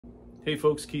Hey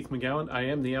folks, Keith McGowan. I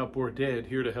am the Outboard Dad,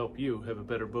 here to help you have a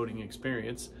better boating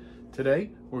experience. Today,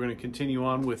 we're going to continue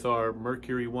on with our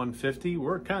Mercury 150.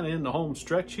 We're kind of in the home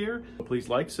stretch here. Please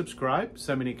like, subscribe,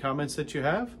 send me any comments that you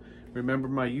have. Remember,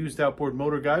 my used outboard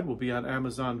motor guide will be on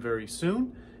Amazon very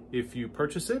soon. If you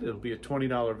purchase it, it'll be a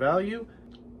 $20 value.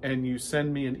 And you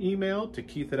send me an email to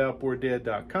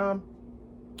keith@outboarddad.com.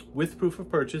 With proof of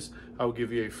purchase, I will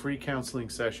give you a free counseling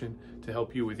session to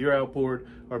help you with your outboard,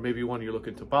 or maybe one you're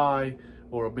looking to buy,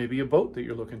 or maybe a boat that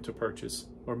you're looking to purchase,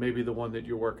 or maybe the one that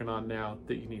you're working on now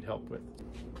that you need help with.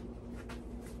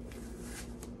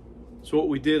 So what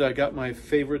we did, I got my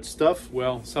favorite stuff,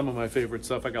 well, some of my favorite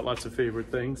stuff. I got lots of favorite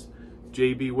things.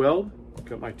 JB Weld,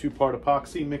 got my 2-part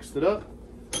epoxy, mixed it up.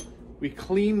 We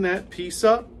cleaned that piece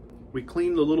up. We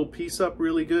cleaned the little piece up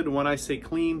really good. And when I say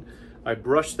clean, I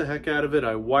brushed the heck out of it,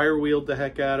 I wire wheeled the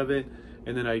heck out of it,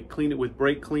 and then I cleaned it with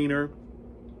brake cleaner.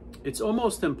 It's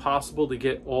almost impossible to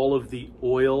get all of the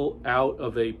oil out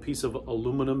of a piece of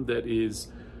aluminum that is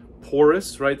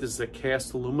porous, right? This is a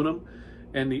cast aluminum,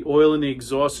 and the oil in the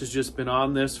exhaust has just been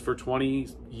on this for 20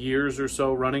 years or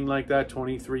so, running like that,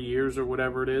 23 years or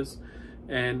whatever it is.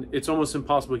 And it's almost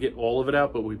impossible to get all of it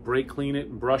out, but we brake clean it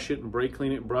and brush it and brake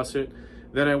clean it and brush it.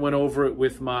 Then I went over it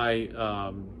with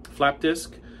my flap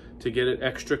disc to get it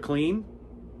extra clean,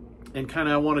 and kind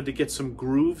of I wanted to get some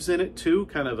grooves in it too,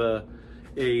 kind of a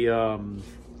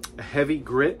heavy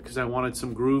grit, because I wanted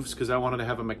some grooves, because I wanted to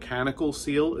have a mechanical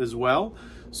seal as well.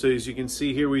 So as you can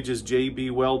see here, we just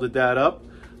JB welded that up.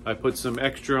 I put some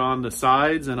extra on the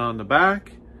sides and on the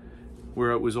back where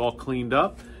it was all cleaned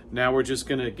up. Now we're just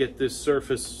gonna get this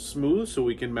surface smooth so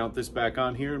we can mount this back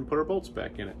on here and put our bolts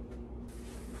back in it.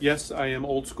 Yes, I am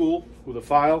old school with a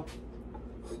file.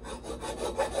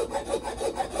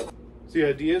 So the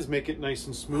idea is make it nice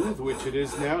and smooth, which it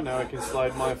is now. Now I can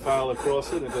slide my file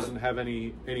across it. It doesn't have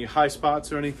any high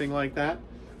spots or anything like that.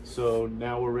 So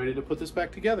now we're ready to put this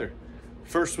back together.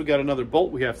 First, we got another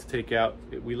bolt we have to take out.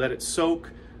 We let it soak.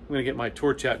 I'm gonna get my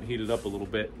torch out and heat it up a little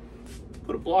bit.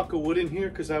 Put a block of wood in here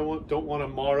because I don't want to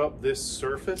mar up this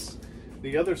surface.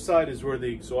 The other side is where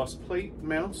the exhaust plate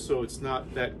mounts, so it's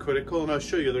not that critical. And I'll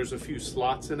show you, there's a few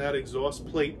slots in that exhaust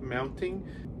plate mounting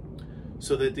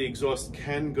so that the exhaust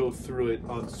can go through it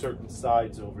on certain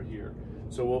sides over here.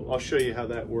 So I'll show you how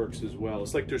that works as well.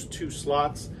 It's like there's 2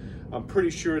 slots. I'm pretty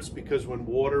sure it's because when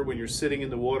you're sitting in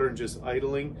the water and just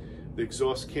idling, the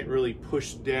exhaust can't really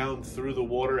push down through the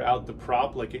water out the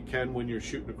prop like it can when you're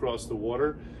shooting across the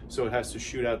water. So it has to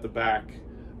shoot out the back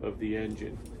of the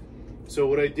engine. So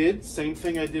what I did, same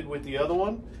thing I did with the other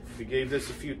one. We gave this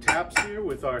a few taps here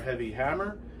with our heavy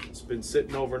hammer. It's been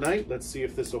sitting overnight. Let's see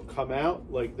if this will come out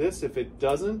like this. If it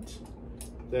doesn't,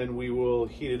 then we will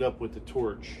heat it up with the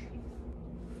torch.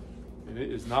 And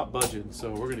it is not budging,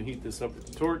 so we're gonna heat this up with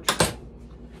the torch,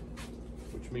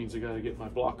 which means I gotta get my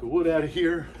block of wood out of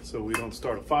here so we don't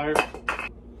start a fire.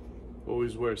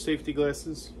 Always wear safety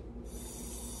glasses.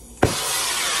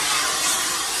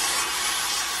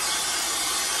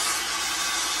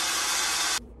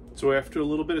 So after a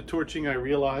little bit of torching, I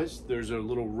realized there's a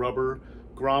little rubber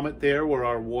grommet there where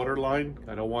our water line,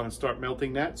 I don't want to start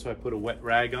melting that, so I put a wet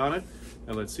rag on it.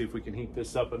 And let's see if we can heat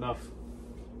this up enough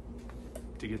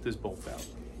to get this bolt out.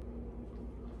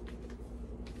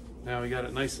 Now we got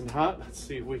it nice and hot. Let's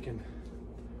see if we can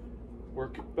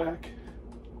work it back.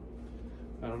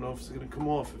 I don't know if it's going to come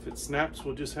off. If it snaps,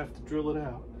 we'll just have to drill it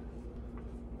out.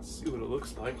 Let's see what it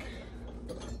looks like.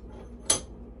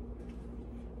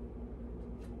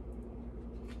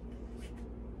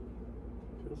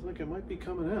 Feels like it might be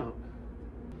coming out.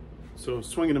 So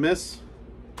swing and a miss.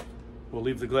 We'll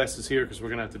leave the glasses here because we're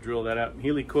gonna have to drill that out and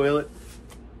helicoil it.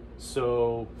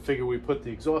 So figure we put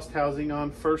the exhaust housing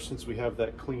on first since we have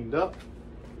that cleaned up.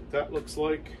 That looks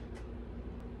like.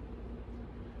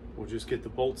 We'll just get the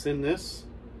bolts in this.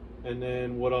 And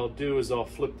then what I'll do is I'll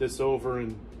flip this over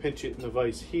and pinch it in the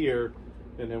vise here,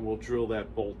 and then we'll drill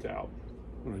that bolt out.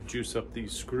 I'm gonna juice up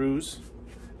these screws.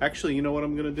 Actually, you know what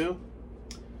I'm gonna do?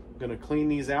 I'm gonna clean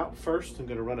these out first. I'm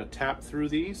gonna run a tap through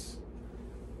these,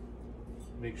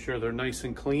 make sure they're nice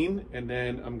and clean, and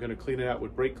then I'm gonna clean it out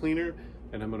with brake cleaner,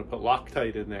 and I'm gonna put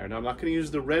Loctite in there. Now I'm not gonna use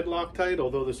the red Loctite,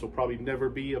 although this will probably never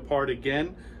be a part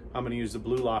again. I'm gonna use the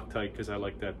blue Loctite because I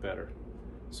like that better.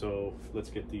 So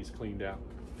let's get these cleaned out.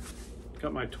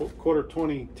 Got my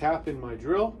 1/4-20 tap in my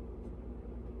drill.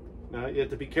 Now you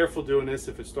have to be careful doing this.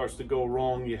 If it starts to go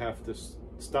wrong, you have to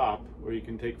stop, or you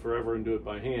can take forever and do it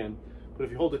by hand. But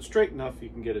if you hold it straight enough, you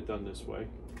can get it done this way.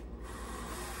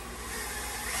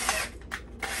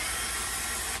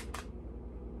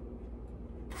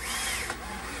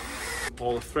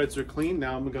 All the threads are clean.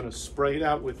 Now I'm going to spray it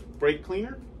out with brake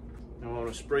cleaner. Now I want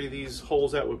to spray these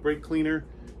holes out with brake cleaner.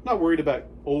 Not worried about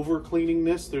over cleaning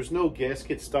this. There's no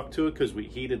gasket stuck to it because we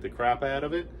heated the crap out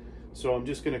of it. So I'm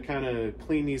just going to kind of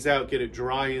clean these out, get it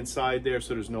dry inside there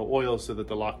so there's no oil so that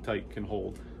the Loctite can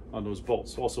hold on those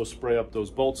bolts. Also spray up those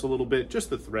bolts a little bit, just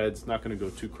the threads, not going to go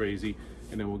too crazy,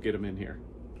 and then we'll get them in here.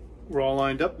 We're all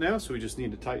lined up now, so we just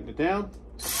need to tighten it down.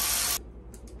 So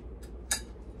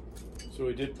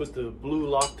we did put the blue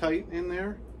Loctite in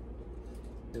there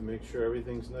and make sure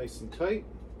everything's nice and tight.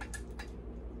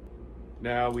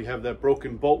 Now we have that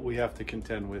broken bolt we have to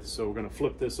contend with, so we're going to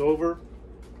flip this over,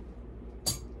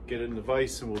 get it in the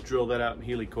vise, and we'll drill that out and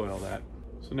helicoil that.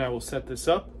 So now we'll set this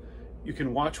up. You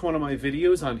can watch one of my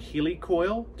videos on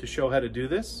helicoil to show how to do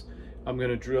this. I'm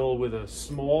going to drill with a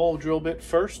small drill bit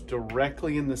first,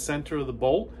 directly in the center of the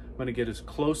bolt. I'm going to get as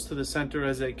close to the center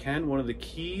as I can. One of the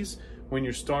keys when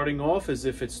you're starting off is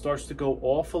if it starts to go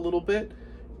off a little bit,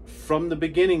 from the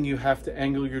beginning you have to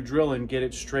angle your drill and get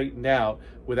it straightened out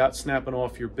without snapping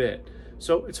off your bit.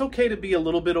 So it's okay to be a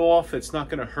little bit off. It's not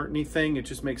going to hurt anything. It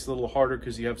just makes it a little harder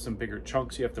because you have some bigger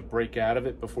chunks you have to break out of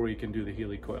it before you can do the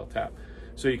helicoil tap.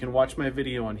 So you can watch my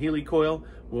video on helicoil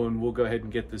when we'll go ahead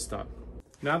and get this done.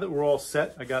 Now that we're all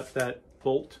set, I got that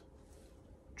bolt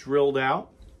drilled out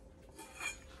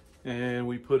and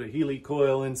we put a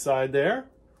helicoil inside there.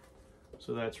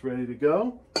 So that's ready to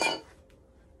go.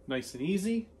 Nice and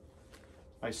easy.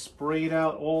 I sprayed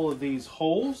out all of these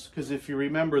holes because if you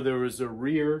remember, there was a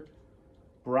rear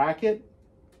bracket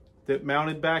that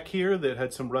mounted back here that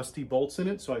had some rusty bolts in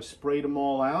it. So I sprayed them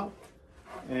all out.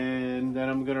 And then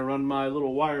I'm going to run my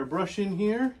little wire brush in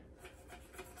here.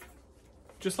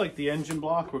 Just like the engine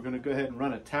block, we're going to go ahead and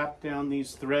run a tap down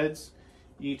these threads,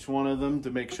 each one of them,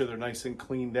 to make sure they're nice and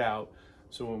cleaned out.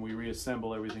 So when we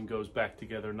reassemble, everything goes back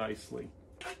together nicely.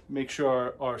 Make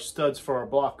sure our studs for our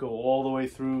block go all the way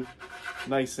through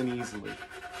nice and easily.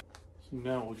 So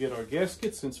now we'll get our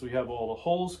gasket since we have all the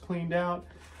holes cleaned out.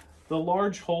 The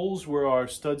large holes where our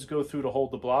studs go through to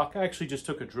hold the block, I actually just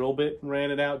took a drill bit and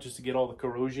ran it out just to get all the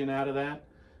corrosion out of that.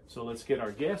 So let's get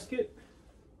our gasket.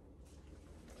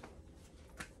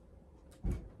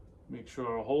 Make sure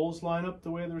our holes line up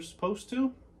the way they're supposed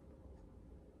to.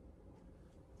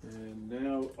 And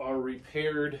now our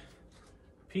repaired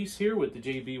piece here with the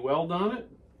JB weld on it.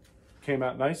 Came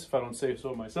out nice if I don't say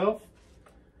so myself.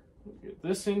 We'll get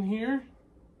this in here.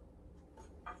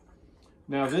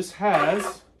 Now this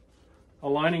has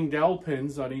aligning dowel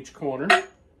pins on each corner.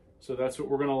 So that's what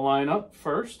we're going to line up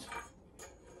first.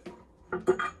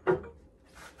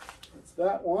 That's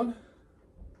that one.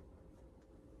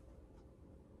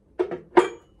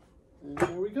 And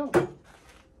there we go.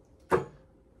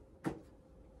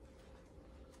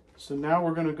 So now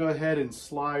we're going to go ahead and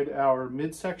slide our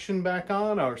midsection back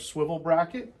on, our swivel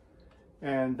bracket,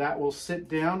 and that will sit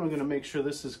down. We're going to make sure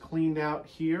this is cleaned out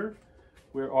here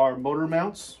where our motor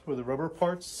mounts, where the rubber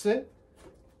parts sit.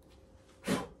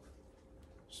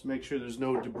 Just make sure there's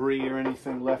no debris or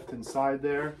anything left inside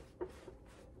there.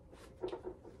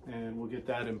 And we'll get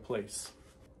that in place.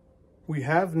 We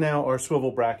have now our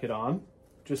swivel bracket on.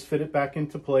 Just fit it back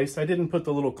into place. I didn't put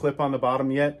the little clip on the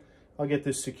bottom yet. I'll get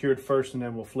this secured first and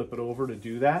then we'll flip it over to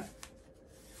do that.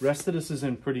 Rest of this is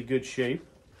in pretty good shape.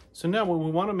 So now what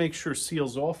we want to make sure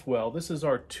seals off well, this is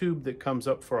our tube that comes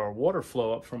up for our water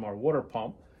flow up from our water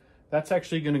pump. That's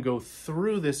actually going to go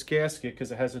through this gasket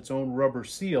because it has its own rubber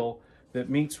seal that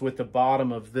meets with the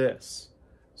bottom of this.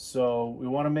 So we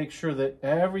want to make sure that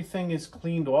everything is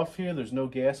cleaned off here. There's no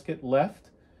gasket left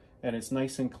and it's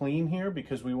nice and clean here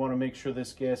because we want to make sure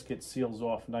this gasket seals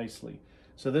off nicely.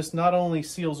 So this not only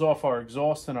seals off our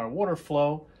exhaust and our water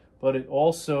flow, but it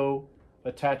also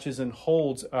attaches and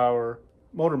holds our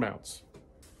motor mounts.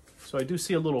 So I do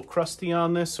see a little crusty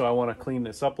on this, so I want to clean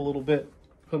this up a little bit.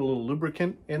 Put a little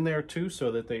lubricant in there too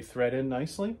so that they thread in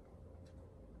nicely.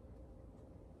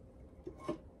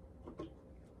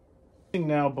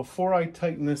 Now before I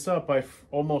tighten this up, I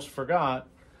almost forgot,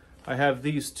 I have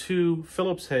these two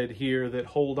Phillips head here that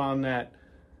hold on that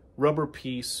rubber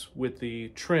piece with the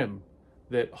trim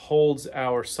that holds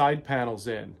our side panels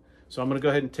in. So I'm going to go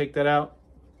ahead and take that out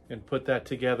and put that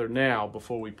together now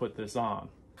before we put this on.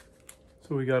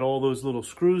 So we got all those little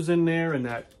screws in there and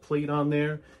that plate on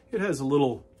there. It has a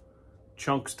little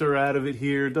chunkster out of it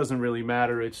here. It doesn't really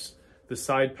matter. It's the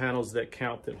side panels that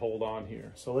count that hold on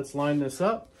here. So let's line this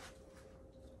up.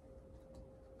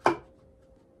 All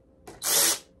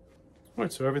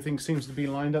right, so everything seems to be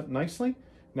lined up nicely.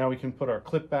 Now we can put our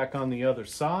clip back on the other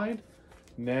side.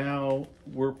 Now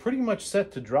we're pretty much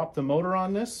set to drop the motor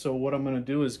on this. So what I'm going to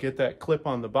do is get that clip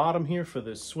on the bottom here for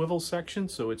this swivel section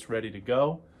so it's ready to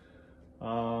go.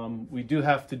 We do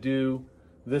have to do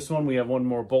This one, we have one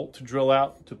more bolt to drill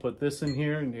out to put this in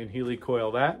here and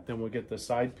helicoil that. Then we'll get the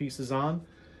side pieces on.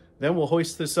 Then we'll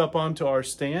hoist this up onto our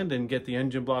stand and get the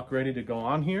engine block ready to go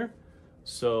on here.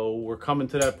 So we're coming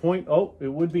to that point. Oh, it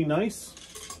would be nice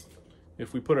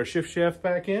if we put our shift shaft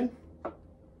back in.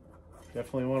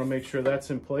 Definitely want to make sure that's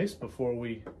in place before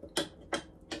we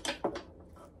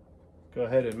go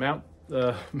ahead and mount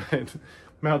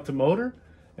mount the motor.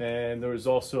 And there's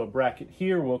also a bracket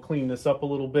here. We'll clean this up a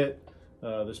little bit.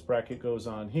 This bracket goes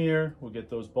on here. We'll get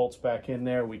those bolts back in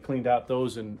there. We cleaned out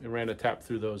those and ran a tap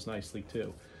through those nicely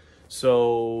too.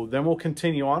 So then we'll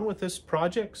continue on with this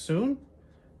project soon,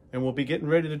 and we'll be getting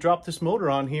ready to drop this motor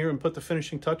on here and put the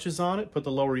finishing touches on it, put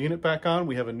the lower unit back on.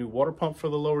 We have a new water pump for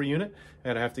the lower unit,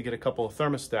 and I have to get a couple of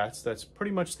thermostats. That's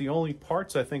pretty much the only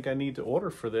parts I think I need to order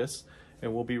for this,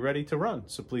 and we'll be ready to run.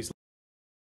 So please